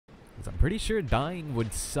I'm pretty sure dying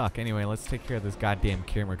would suck. Anyway, let's take care of this goddamn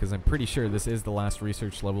camera, because I'm pretty sure this is the last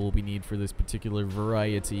research level we need for this particular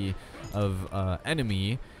variety of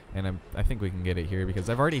enemy. And I think we can get it here, because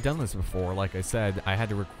I've already done this before. Like I said, I had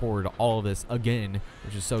to record all of this again,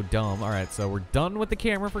 which is so dumb. Alright, so we're done with the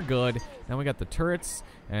camera for good. Now we got the turrets,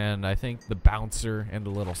 and I think the bouncer and the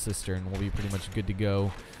little cistern will be pretty much good to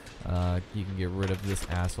go. You can get rid of this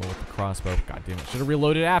asshole with the crossbow. God damn it. Should have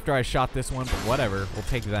reloaded after I shot this one, but whatever. We'll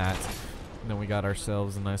take that. And then we got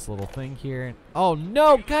ourselves a nice little thing here. Oh,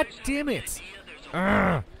 no! God damn it!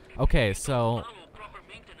 Urgh. Okay, so...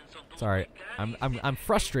 Sorry. I'm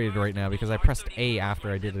frustrated right now because I pressed A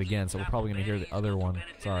after I did it again, so we're probably going to hear the other one.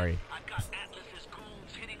 Sorry.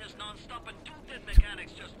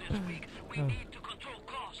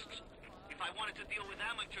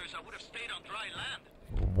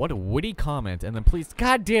 What a witty comment. And then please,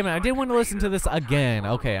 god damn it, I didn't want to listen to this again.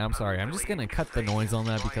 Okay, I'm sorry. I'm just gonna cut the noise on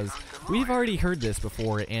that because we've already heard this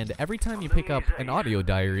before, and every time you pick up an audio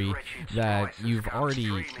diary that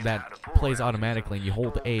plays automatically and you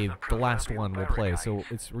hold A, the last one will play. So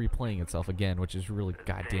it's replaying itself again, which is really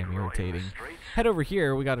goddamn irritating. Head over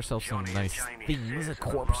here, we got ourselves some nice things, a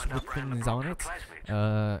corpse with things on it.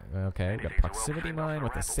 Okay, we got a proximity mine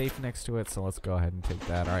with a safe next to it, so let's go ahead and take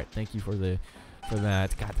that. Alright, thank you for that.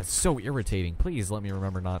 God, that's so irritating. Please let me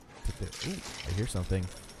remember not to... Ooh, I hear something.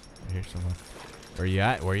 I hear someone. Where you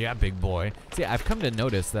at? Where you at, big boy? See, I've come to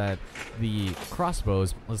notice that the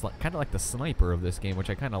crossbows was like kind of like the sniper of this game, which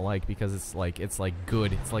I kind of like because it's like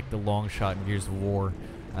good. It's like the long shot in Gears of War.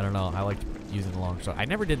 I don't know. I liked using the long shot. I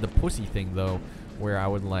never did the pussy thing though, where I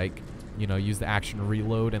would like, you know, use the action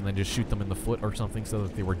reload and then just shoot them in the foot or something so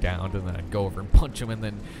that they were downed, and then I'd go over and punch them and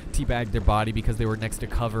then teabag their body because they were next to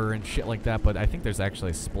cover and shit like that. But I think there's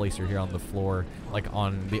actually a splicer here on the floor, like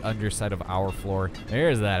on the underside of our floor.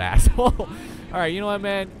 There's that asshole. All right, you know what,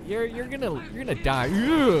 man? You're gonna die.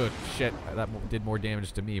 Ugh, shit, that did more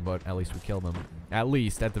damage to me, but at least we killed him. At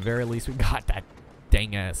the very least, we got that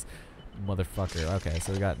dang ass motherfucker. Okay,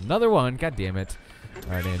 so we got another one. God damn it.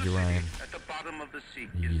 All right, Andrew Ryan. At the bottom of the sea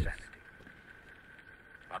Yeah.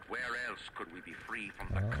 But where else could we be free from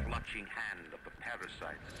the clutching hand of the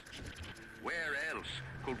parasites? Where else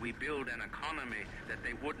could we build an economy that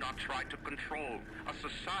they would not try to control, a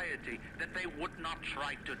society that they would not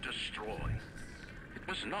try to destroy? It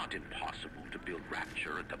was not impossible to build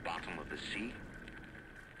rapture at the bottom of the sea.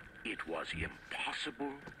 It was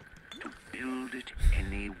impossible to build it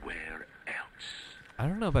anywhere else. I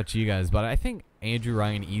don't know about you guys, but I think Andrew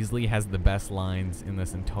Ryan easily has the best lines in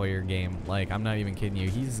this entire game. Like, I'm not even kidding you.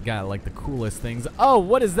 He's got, like, the coolest things. Oh,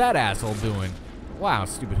 what is that asshole doing? Wow,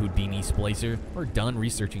 stupid Houdini splicer. We're done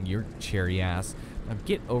researching your cherry ass. Now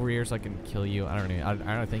get over here so I can kill you. I don't know.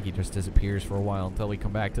 I don't think he just disappears for a while until we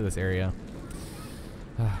come back to this area.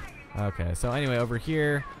 Okay, so anyway, over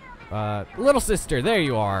here... little sister, there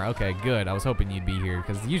you are. Okay, good. I was hoping you'd be here,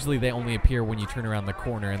 because usually they only appear when you turn around the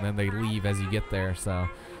corner, and then they leave as you get there, so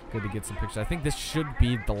good to get some pictures. I think this should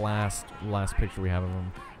be the last picture we have of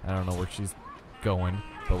them. I don't know where she's going,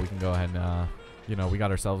 but we can go ahead and, you know, we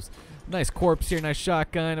got ourselves a nice corpse here, nice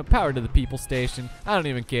shotgun, a power to the people station. I don't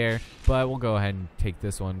even care, but we'll go ahead and take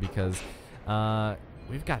this one, because,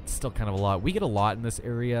 we've got still kind of a lot. We get a lot in this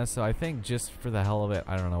area, so I think just for the hell of it,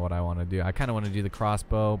 I don't know what I want to do. I kind of want to do the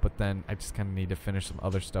crossbow, but then I just kind of need to finish some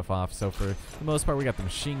other stuff off. So for the most part, we got the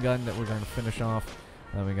machine gun that we're going to finish off.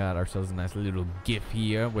 Then we got ourselves a nice little GIF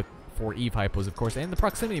here with 4 Eve hypos, of course, and the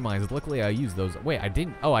proximity mines. Luckily, I used those. Wait, I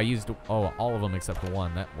didn't. Oh, I used all of them except for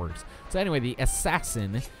one. That works. So anyway, the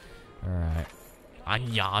assassin. All right.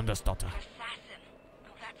 Anya Andersdotter. Assassin.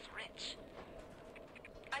 Oh, that's rich.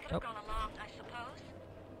 I could have gone along, I suppose.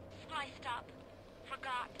 Spliced up.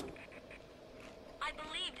 Forgot. I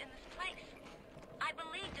believed in this place. I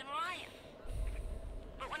believed in Ryan.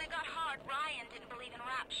 But when it got hard, Ryan didn't believe in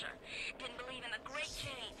rapture. Didn't believe in the great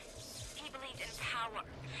change. He believed in power.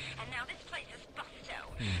 And now this place is busto.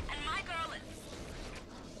 And my girl is...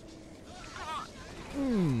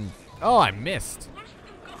 gone. Oh, I missed. Where's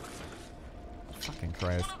the gone? Fucking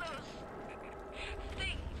Christ. One of those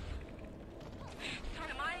things. So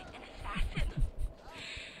am I an assassin?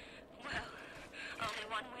 Well, only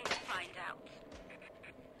one way to find out.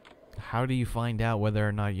 How do you find out whether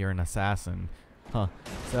or not you're an assassin? Huh.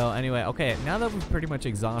 So anyway, okay, now that we've pretty much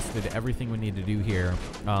exhausted everything we need to do here,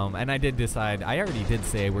 and I did decide, I already did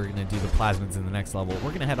say we're going to do the plasmids in the next level. We're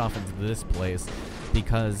going to head off into this place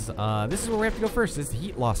because this is where we have to go first. This is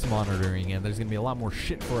heat loss monitoring, and there's going to be a lot more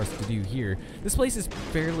shit for us to do here. This place is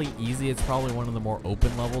fairly easy. It's probably one of the more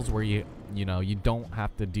open levels where you you know, you don't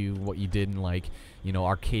have to do what you did in, like, you know,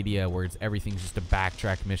 Arcadia, where it's everything's just a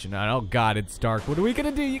backtrack mission. And, oh god, it's dark. What are we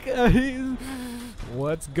gonna do, you guys?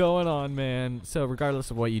 What's going on, man? So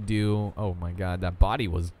regardless of what you do, oh my god, that body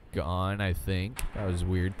was gone. I think that was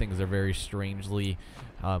weird. Things are very strangely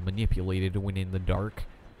manipulated when in the dark.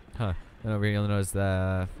 Huh. And over here you'll notice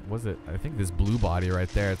that, was it, I think this blue body right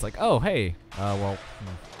there. It's like, oh hey, well,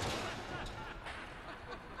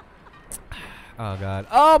 oh god,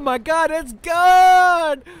 oh my god, it's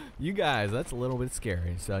gone! You guys, that's a little bit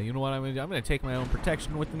scary. So you know what I'm gonna do? I'm gonna take my own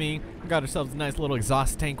protection with me. We got ourselves a nice little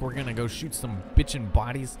exhaust tank. We're gonna go shoot some bitchin'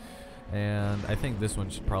 bodies. And I think this one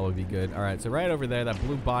should probably be good. All right, so right over there, that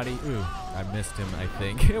blue body. Ooh, I missed him, I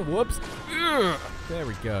think. Whoops. Ugh. There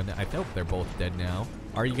we go. I hope they're both dead now.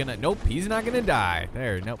 Are you gonna? Nope, he's not gonna die.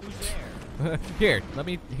 There, nope. Here, let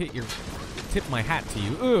me tip my hat to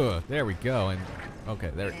you. Ugh, there we go. And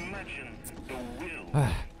okay, there.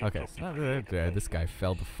 Okay, so this guy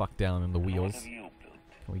fell the fuck down in the wheels. Can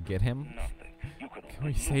we get him? Can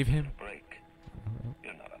we save him?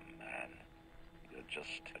 You're not a man. You're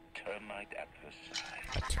just a termite at Versailles.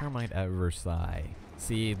 A termite at Versailles.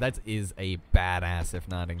 See, that is a badass, if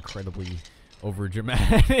not incredibly over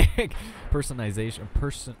dramatic personalization.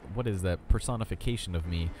 What is that? Personification of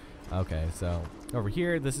me. Okay, so over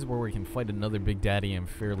here, this is where we can fight another Big Daddy. I'm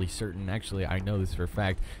fairly certain. Actually, I know this for a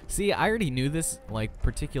fact. See, I already knew this, like,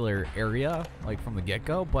 particular area, like, from the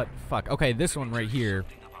get-go, but fuck. Okay, this one right here.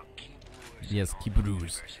 Yes,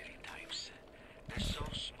 Kibroos. Okay.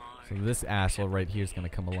 So this asshole right here is gonna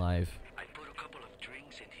come alive. I put a couple of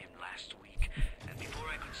drinks in him last week, and before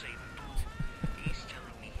I could say boo, he's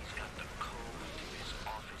telling me he's got the code to his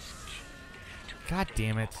office key to God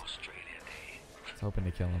damn it. Australia Day. I was hoping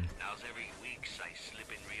to kill him. Now's every week I slip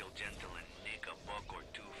in real gentle and nick a buck or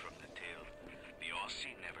two from the tail. The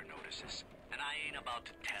Aussie never notices, and I ain't about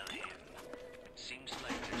to tell him. Seems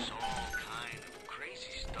like there's all kind of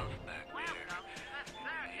crazy stuff back there.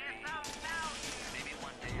 Maybe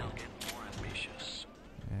one day I'll get more ambitious.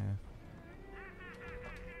 Yeah.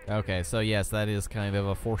 Okay, so yes, that is kind of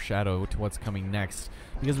a foreshadow to what's coming next,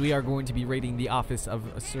 because we are going to be raiding the office of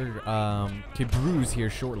Sir Kibroos here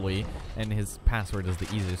shortly, and his password is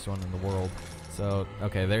the easiest one in the world. So,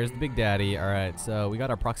 okay, there's the Big Daddy. Alright, so we got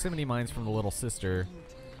our proximity mines from the little sister.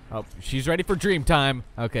 Oh, she's ready for dream time.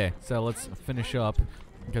 Okay, so let's finish up,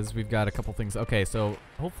 because we've got a couple things. Okay, so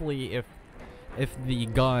hopefully if the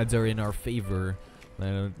gods are in our favor,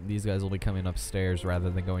 then these guys will be coming upstairs rather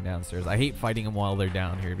than going downstairs. I hate fighting them while they're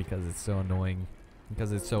down here because it's so annoying,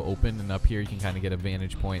 because it's so open, and up here you can kind of get a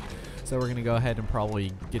vantage point. So we're gonna go ahead and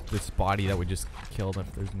probably get this body that we just killed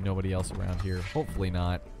if there's nobody else around here. Hopefully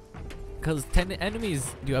not, because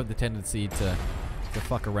enemies do have the tendency to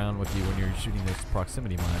fuck around with you when you're shooting those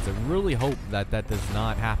proximity mines. I really hope that that does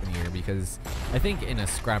not happen here, because I think in a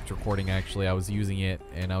scrapped recording, actually, I was using it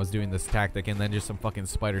and I was doing this tactic, and then just some fucking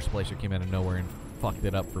spider splacer came out of nowhere and fucked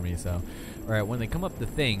it up for me. So, alright, when they come up the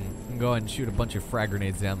thing, you can go ahead and shoot a bunch of frag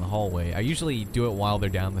grenades down the hallway. I usually do it while they're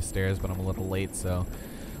down the stairs, but I'm a little late, so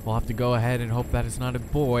we'll have to go ahead and hope that it's not a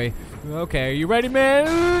boy. Okay, are you ready,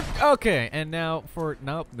 man? Okay, and now for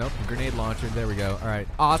nope, grenade launcher. There we go. All right,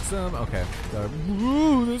 awesome. Okay, so,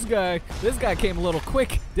 ooh, this guy came a little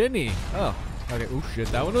quick, didn't he? Oh, okay. Oh shit,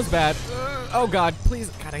 that one was bad. Oh god,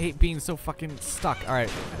 please. God, I hate being so fucking stuck. All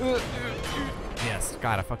right. Yes,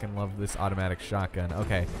 God, I fucking love this automatic shotgun.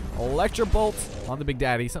 Okay, electric bolts on the Big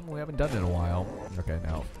Daddy, something we haven't done in a while. Okay,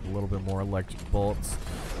 now a little bit more electric bolts.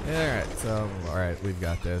 Alright, so, alright, we've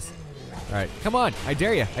got this. Alright, come on, I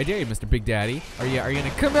dare you, Mr. Big Daddy. Are you gonna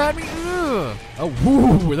come at me? Ugh. Oh,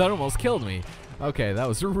 whoo, that almost killed me. Okay, that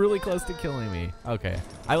was really close to killing me. Okay,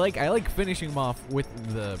 I like finishing him off with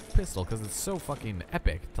the pistol, because it's so fucking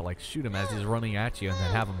epic to like shoot him as he's running at you and then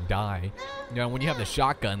have him die. You know, when you have the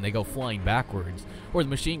shotgun, they go flying backwards, or the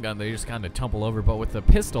machine gun, they just kind of tumble over. But with the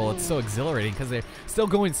pistol, it's so exhilarating because they're still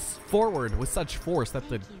going forward with such force that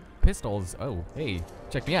the pistol is. Oh, hey,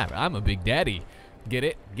 check me out, I'm a Big Daddy. Get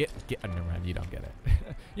it? Get. Oh, never mind, you don't get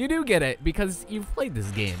it. You do get it because you've played this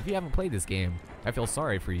game. If you haven't played this game, I feel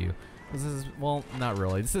sorry for you. This is, well, not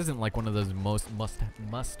really. This isn't like one of those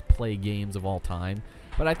must play games of all time,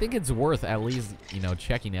 but I think it's worth at least, you know,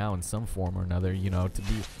 checking out in some form or another. You know,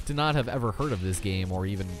 to not have ever heard of this game or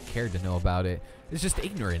even cared to know about it. It's just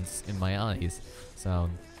ignorance in my eyes. So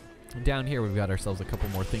down here we've got ourselves a couple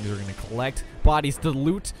more things we're gonna collect. Bodies to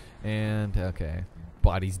loot, and okay,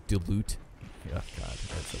 bodies to loot. Oh god,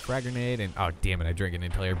 that's a frag grenade, and oh damn it, I drank an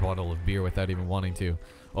entire bottle of beer without even wanting to.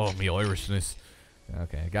 Oh, me Irishness.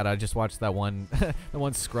 Okay, gotta just watch that one, the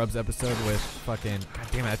one Scrubs episode with fucking. God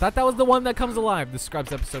damn it! I thought that was the one that comes alive. The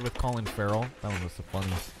Scrubs episode with Colin Farrell. That one was so funny.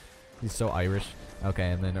 He's so Irish.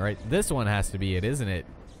 Okay, and then right, this one has to be it, isn't it?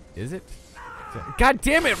 Is it? God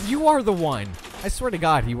damn it! You are the one. I swear to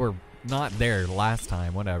God, you were not there last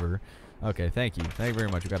time. Whatever. Okay, thank you. Thank you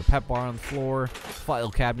very much. We got a pet bar on the floor,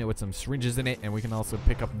 file cabinet with some syringes in it, and we can also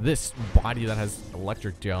pick up this body that has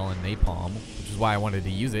electric gel and napalm, which is why I wanted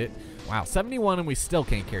to use it. Wow, 71 and we still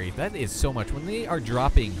can't carry. That is so much. When they are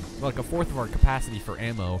dropping like a fourth of our capacity for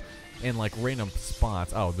ammo in like random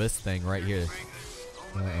spots. Oh, this thing right here.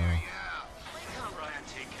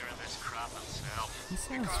 He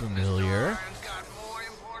sounds familiar.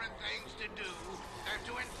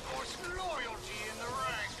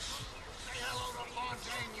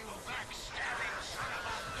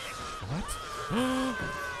 What?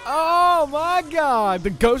 Oh my God! The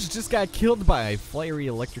ghost just got killed by fiery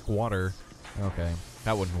electric water. Okay,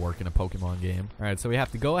 that wouldn't work in a Pokemon game. All right, so we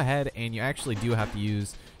have to go ahead, and you actually do have to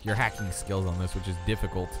use your hacking skills on this, which is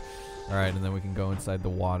difficult. All right, and then we can go inside the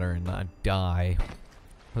water and not die.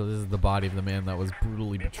 So this is the body of the man that was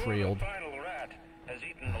brutally betrayed. The final rat has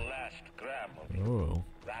eaten the last gram of Oh.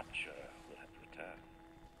 rapture will have returned.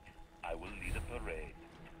 I will lead a parade.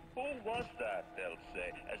 Who was that, they'll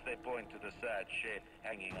say, as they point to the sad shape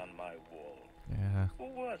hanging on my wall. Yeah. Who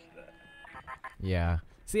was that? Yeah.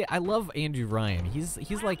 See, I love Andrew Ryan. He's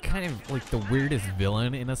like kind of like the weirdest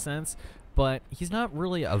villain in a sense, but he's not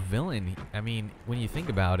really a villain. I mean, when you think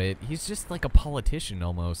about it, he's just like a politician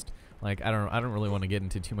almost. Like I don't really want to get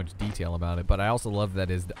into too much detail about it, but I also love that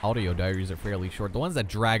his audio diaries are fairly short. The ones that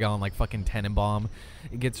drag on like fucking Tenenbaum,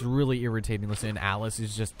 it gets really irritating. Listen, Alice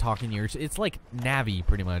is just talking your. It's like Navi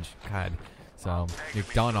pretty much. God. So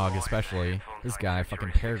McDonough especially. This guy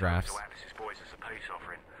fucking paragraphs. The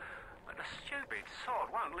stupid sod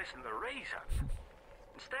won't listen to reason.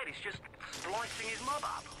 Instead, he's just splicing his mob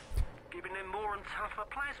up, giving them more and tougher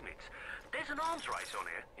plasmids. There's an arms race on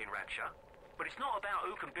here in Rapture. But it's not about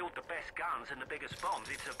who can build the best guns and the biggest bombs.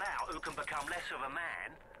 It's about who can become less of a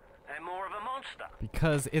man and more of a monster.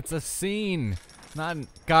 Because it's a scene, not a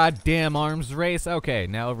goddamn arms race. Okay,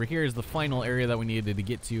 now over here is the final area that we needed to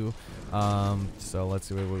get to. So let's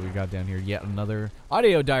see what we got down here. Yet another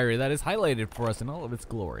audio diary that is highlighted for us in all of its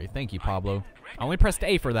glory. Thank you, Pablo. I only pressed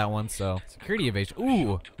A for that one, so security evasion.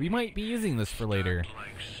 Ooh, we might be using this for later.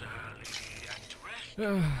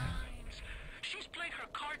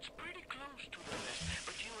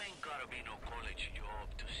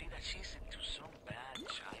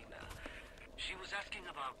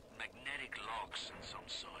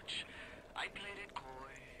 I played it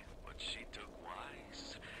coy, but she took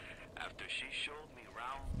wise. After she showed me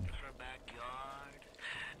round her backyard,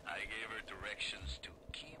 I gave her directions to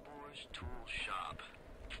Keyboard's tool shop.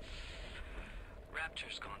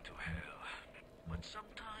 Rapture's gone to hell, but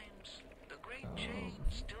sometimes the great chain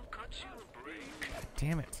still cuts you a break.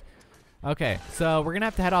 Damn it. Okay, so we're gonna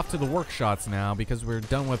have to head off to the workshops now because we're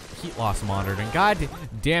done with heat loss monitoring. God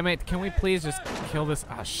damn it, can we please just kill this?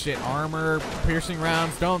 Ah, shit, armor, piercing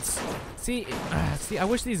rounds, don't see, I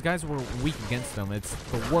wish these guys were weak against them. It's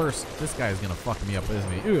the worst. This guy is gonna fuck me up,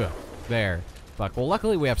 isn't he? Ugh, there. Fuck, well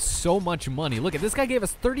luckily we have so much money. Look at this guy gave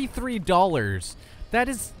us $33. That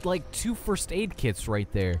is like 2 first aid kits right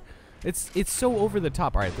there. It's so over the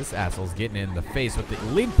top. All right, this asshole's getting in the face with the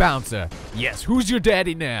elite bouncer. Yes, who's your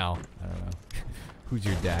daddy now? I don't know. Who's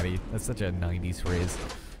your daddy? That's such a 90s phrase.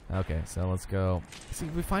 Okay, so let's go. See,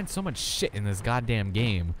 we find so much shit in this goddamn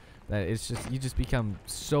game that it's just, you just become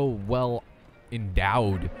so well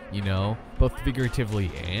endowed, you know, both figuratively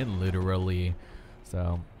and literally.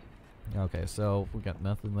 So, okay, so we got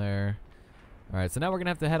nothing there. All right, so now we're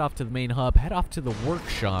gonna have to head off to the main hub, head off to the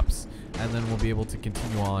workshops, and then we'll be able to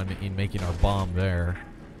continue on in making our bomb there.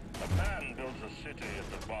 A man builds a city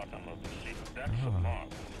at the bottom of the sea. That's a mark.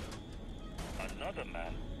 Another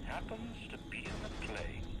man happens to be in the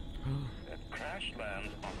plane that crash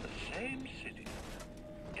lands on the same city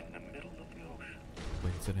in the middle of the ocean.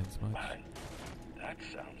 Coincidence much? Man, that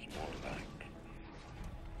sounds more like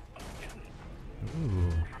a villain.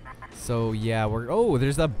 Ooh. So yeah, oh,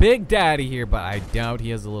 there's a big daddy here, but I doubt he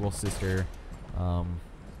has a little sister.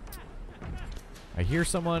 I hear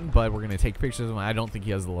someone, but we're gonna take pictures of him. I don't think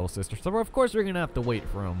he has a little sister, so of course we're gonna have to wait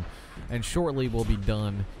for him. And shortly we'll be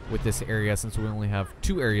done with this area since we only have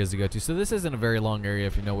 2 areas to go to. So this isn't a very long area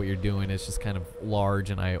if you know what you're doing. It's just kind of large,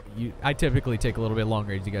 and I typically take a little bit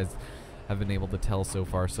longer, as you guys have been able to tell so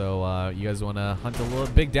far. So you guys want to hunt a little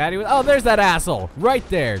big daddy? Oh, there's that asshole right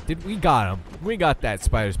there. We got him. We got that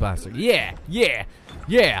spider blaster. Yeah, yeah,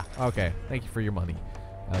 yeah. Okay, thank you for your money.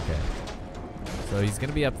 Okay, so he's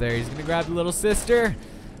gonna be up there. He's gonna grab the little sister.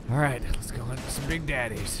 All right, let's go hunt some big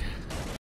daddies.